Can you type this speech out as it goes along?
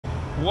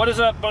What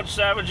is up, bunch of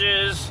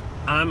savages?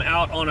 I'm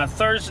out on a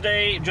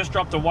Thursday, just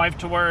dropped the wife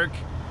to work.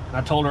 I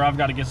told her I've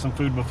got to get some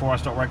food before I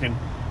start working.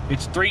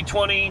 It's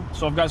 3:20,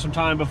 so I've got some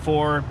time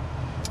before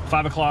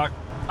 5 o'clock.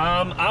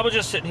 I was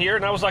just sitting here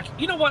and I was like,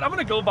 you know what, I'm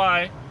gonna go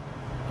by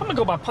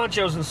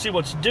Pancho's and see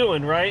what's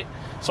doing, right?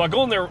 So I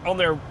go on their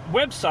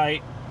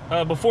website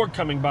before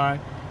coming by,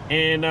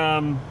 and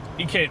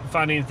you can't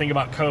find anything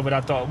about COVID.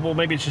 I thought, well,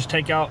 maybe it's just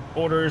takeout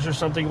orders or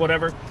something,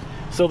 whatever.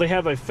 So they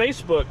have a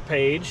Facebook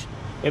page,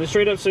 and it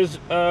straight up says,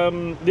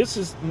 this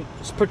is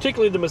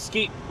particularly the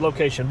Mesquite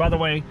location. By the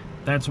way,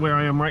 that's where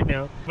I am right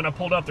now. When I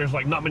pulled up, there's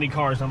like not many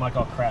cars. I'm like,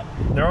 oh crap.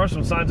 There are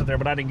some signs up there,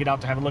 but I didn't get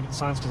out to have a look at the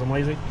signs because I'm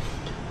lazy.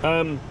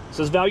 It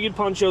says, valued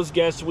Pancho's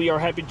guests, we are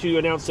happy to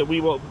announce that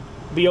we will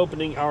be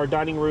opening our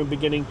dining room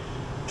beginning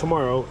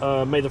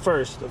tomorrow, May the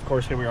 1st. Of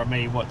course, here we are,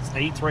 May, what,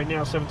 8th right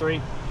now, 7th or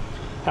 8th?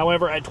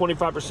 However, at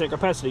 25%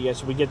 capacity,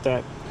 yes, we get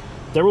that.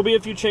 There will be a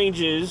few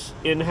changes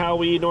in how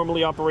we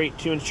normally operate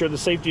to ensure the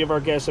safety of our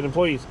guests and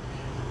employees.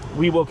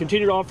 We will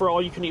continue to offer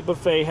all-you-can-eat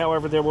buffet.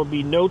 However, there will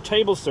be no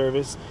table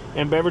service,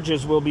 and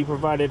beverages will be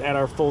provided at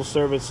our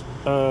full-service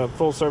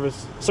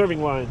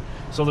serving line.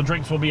 So the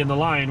drinks will be in the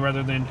line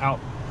rather than out,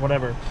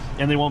 whatever,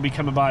 and they won't be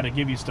coming by to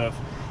give you stuff.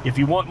 If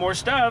you want more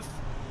stuff,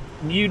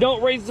 you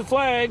don't raise the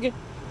flag.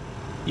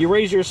 You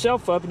raise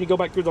yourself up and you go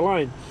back through the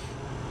line.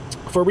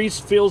 For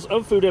refills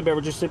of food and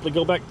beverages, simply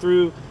go back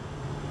through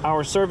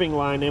our serving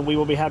line and we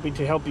will be happy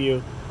to help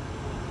you.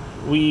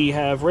 We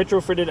have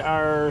retrofitted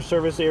our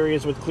service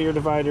areas with clear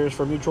dividers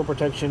for mutual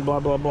protection, blah,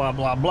 blah, blah,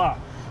 blah, blah.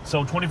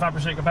 So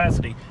 25%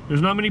 capacity.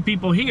 There's not many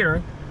people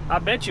here. I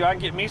bet you I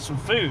can get me some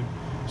food.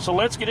 So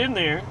let's get in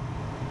there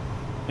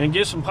and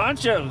get some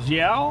Panchos,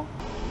 y'all.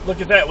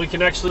 Look at that. We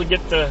can actually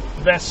get the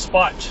best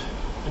spot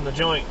in the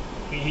joint.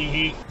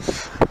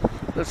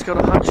 Let's go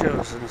to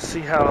Pancho's and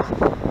see how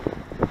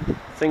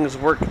things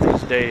work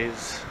these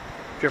days.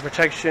 Pure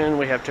protection,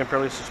 we have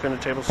temporarily suspended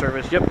table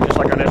service. Yep, just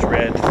like our next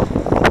red.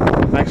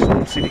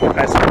 Maximum seating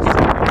capacity.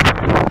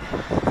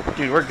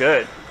 Dude, we're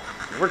good.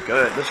 We're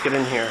good. Let's get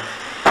in here.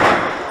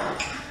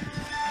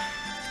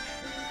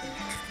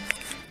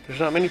 There's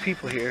not many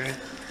people here.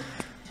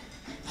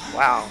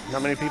 Wow,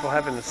 not many people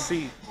having a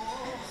seat.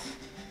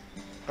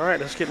 Alright,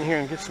 let's get in here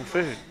and get some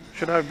food.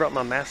 Should I have brought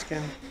my mask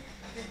in?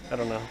 I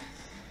don't know.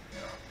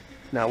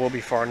 No, we'll be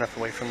far enough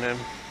away from them.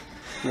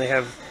 And they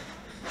have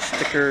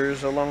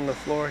stickers along the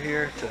floor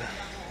here.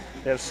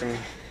 They have some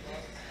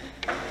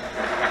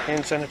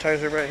hand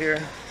sanitizer right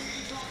here.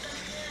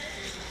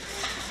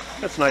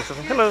 That's nice of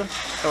them. Hello.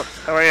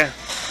 How are you?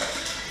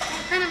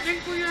 What kind of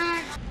drink will you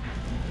like?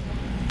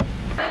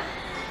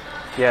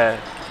 Yeah.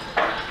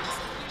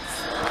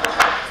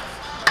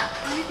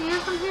 Anything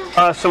else from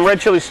here? Some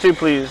red chili stew,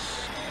 please.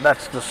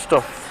 That's the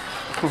stuff.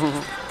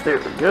 There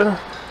we go.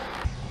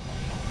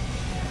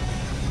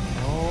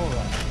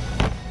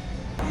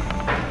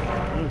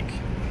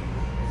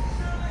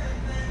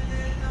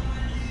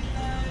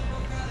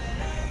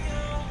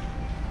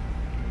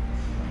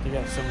 They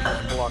got some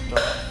just blocked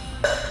off.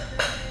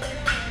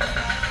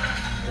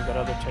 They got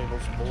other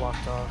tables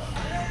blocked off.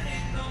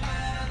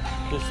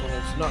 This one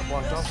is not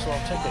blocked off, so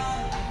I'll take it.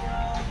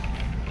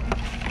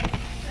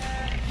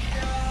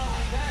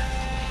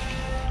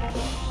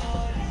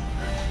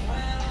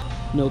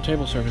 No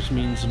table service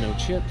means no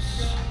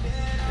chips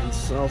and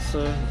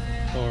salsa,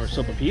 or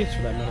sopapillas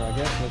for that matter, I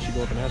guess, unless you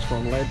go up and ask for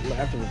them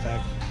after the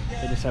fact.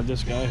 They just have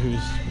this guy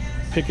who's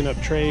picking up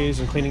trays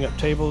and cleaning up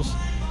tables.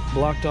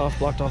 Blocked off,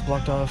 blocked off,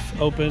 blocked off,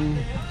 open,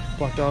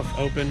 blocked off,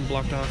 open,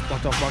 blocked off,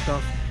 blocked off, blocked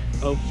off,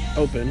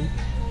 open.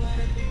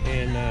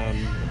 And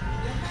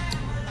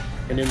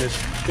in this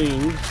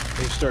thing,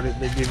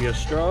 they give you a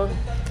straw,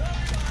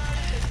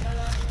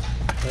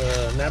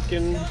 a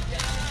napkin,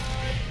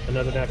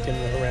 another napkin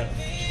around,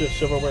 just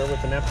silverware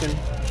with a napkin,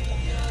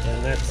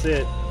 and that's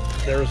it.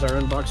 There's our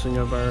unboxing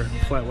of our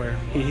flatware.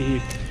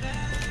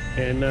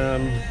 And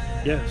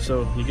yeah,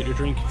 so you get your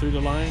drink through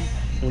the line.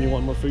 When you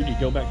want more food, you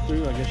go back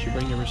through. I guess you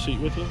bring your receipt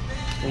with you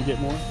and get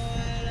more.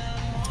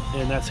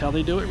 And that's how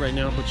they do it right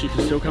now, but you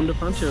can still come to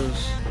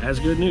Pancho's. That's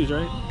good news,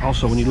 right?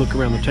 Also, when you look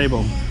around the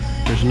table,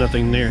 there's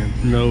nothing there.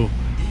 No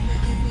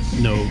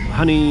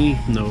honey,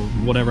 no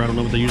whatever. I don't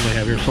know what they usually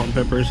have here, salt and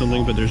pepper or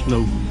something, but there's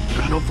no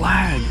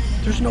flag.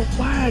 There's no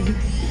flag.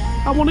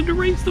 I wanted to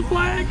raise the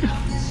flag.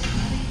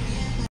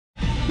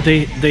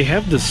 They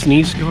have the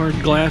sneeze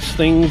guard glass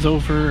things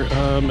over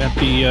at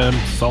the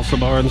salsa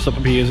bar and the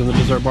sopapillas and the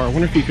dessert bar. I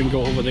wonder if you can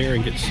go over there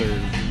and get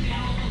served.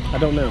 I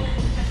don't know.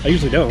 I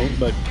usually don't,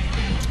 but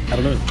I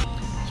don't know.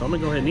 So I'm gonna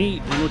go ahead and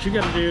eat. And what you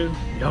gotta do,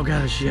 y'all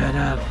gotta shut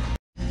up.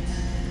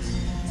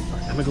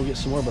 Right, I'm gonna go get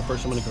some more, but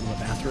first I'm gonna go to the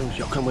bathrooms.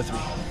 Y'all come with me.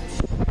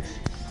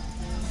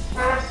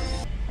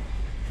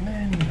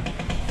 Man.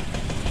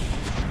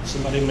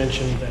 Somebody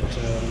mentioned that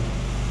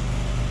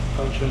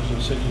Pancho's will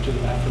send you to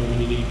the bathroom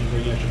when you need to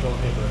bring extra toilet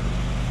paper.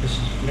 This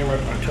is, remember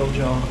I told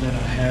y'all that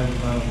I have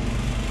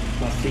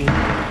my theme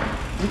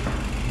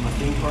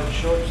park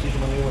shorts. These are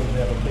my new ones. They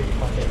have a big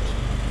pocket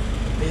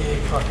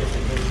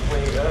that goes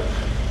way up.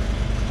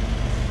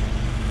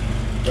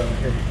 So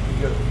here you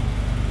go.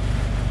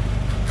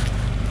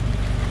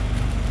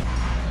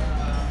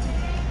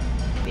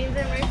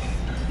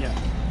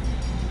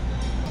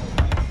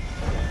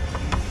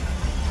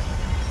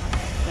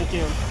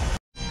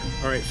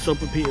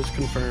 sopapillas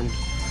confirmed.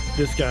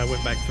 This guy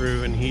went back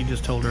through and he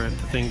just told her at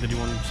the thing that he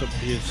wanted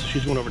sopapillas. So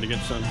she's going over to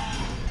get some.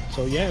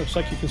 So yeah, it looks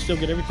like you can still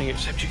get everything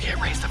except you can't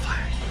raise the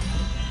flag.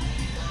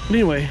 But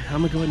anyway,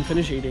 I'm gonna go ahead and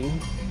finish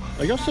eating.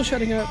 Are y'all still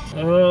shutting up?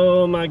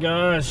 Oh my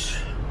gosh.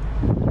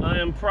 I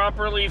am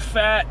properly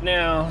fat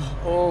now.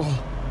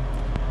 Oh,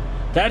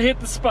 that hit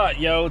the spot,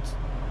 yo.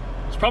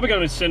 It's probably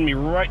gonna send me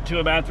right to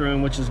a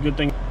bathroom, which is a good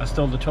thing I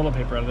stole the toilet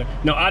paper out of there.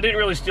 No, I didn't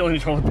really steal any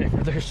toilet paper.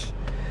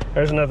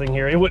 There's nothing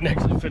here. It wouldn't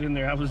actually fit in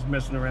there. I was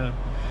messing around.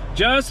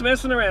 Just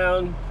messing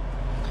around.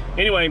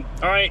 Anyway,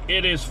 all right,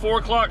 it is 4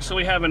 o'clock, so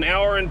we have an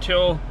hour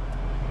until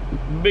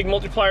big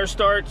multiplier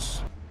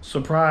starts.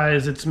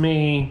 Surprise, it's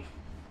me,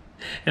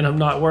 and I'm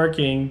not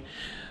working.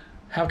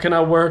 How can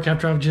I work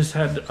after I've just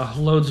had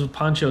loads of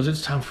Panchos?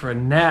 It's time for a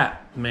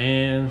nap,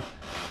 man.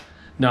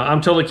 No,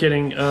 I'm totally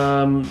kidding.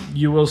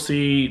 You will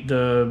see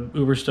the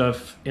Uber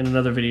stuff in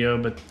another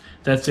video, but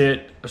that's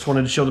it. I just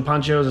wanted to show the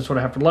Panchos. That's what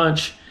I have for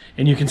lunch,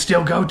 and you can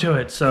still go to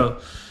it. So,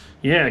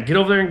 yeah, get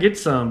over there and get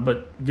some,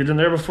 but get in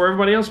there before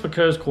everybody else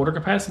because quarter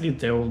capacity,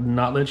 they will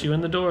not let you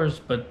in the doors.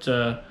 But,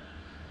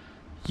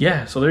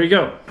 yeah, so there you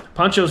go.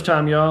 Panchos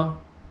time, y'all.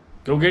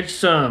 Go get you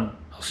some.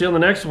 I'll see you on the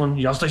next one.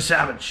 Y'all stay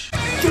savage.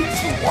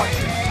 Thanks for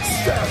watching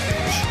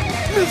Savage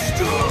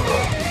Mr.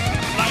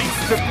 Like,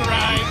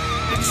 subscribe,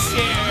 and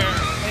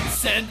share, and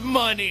send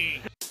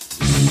money.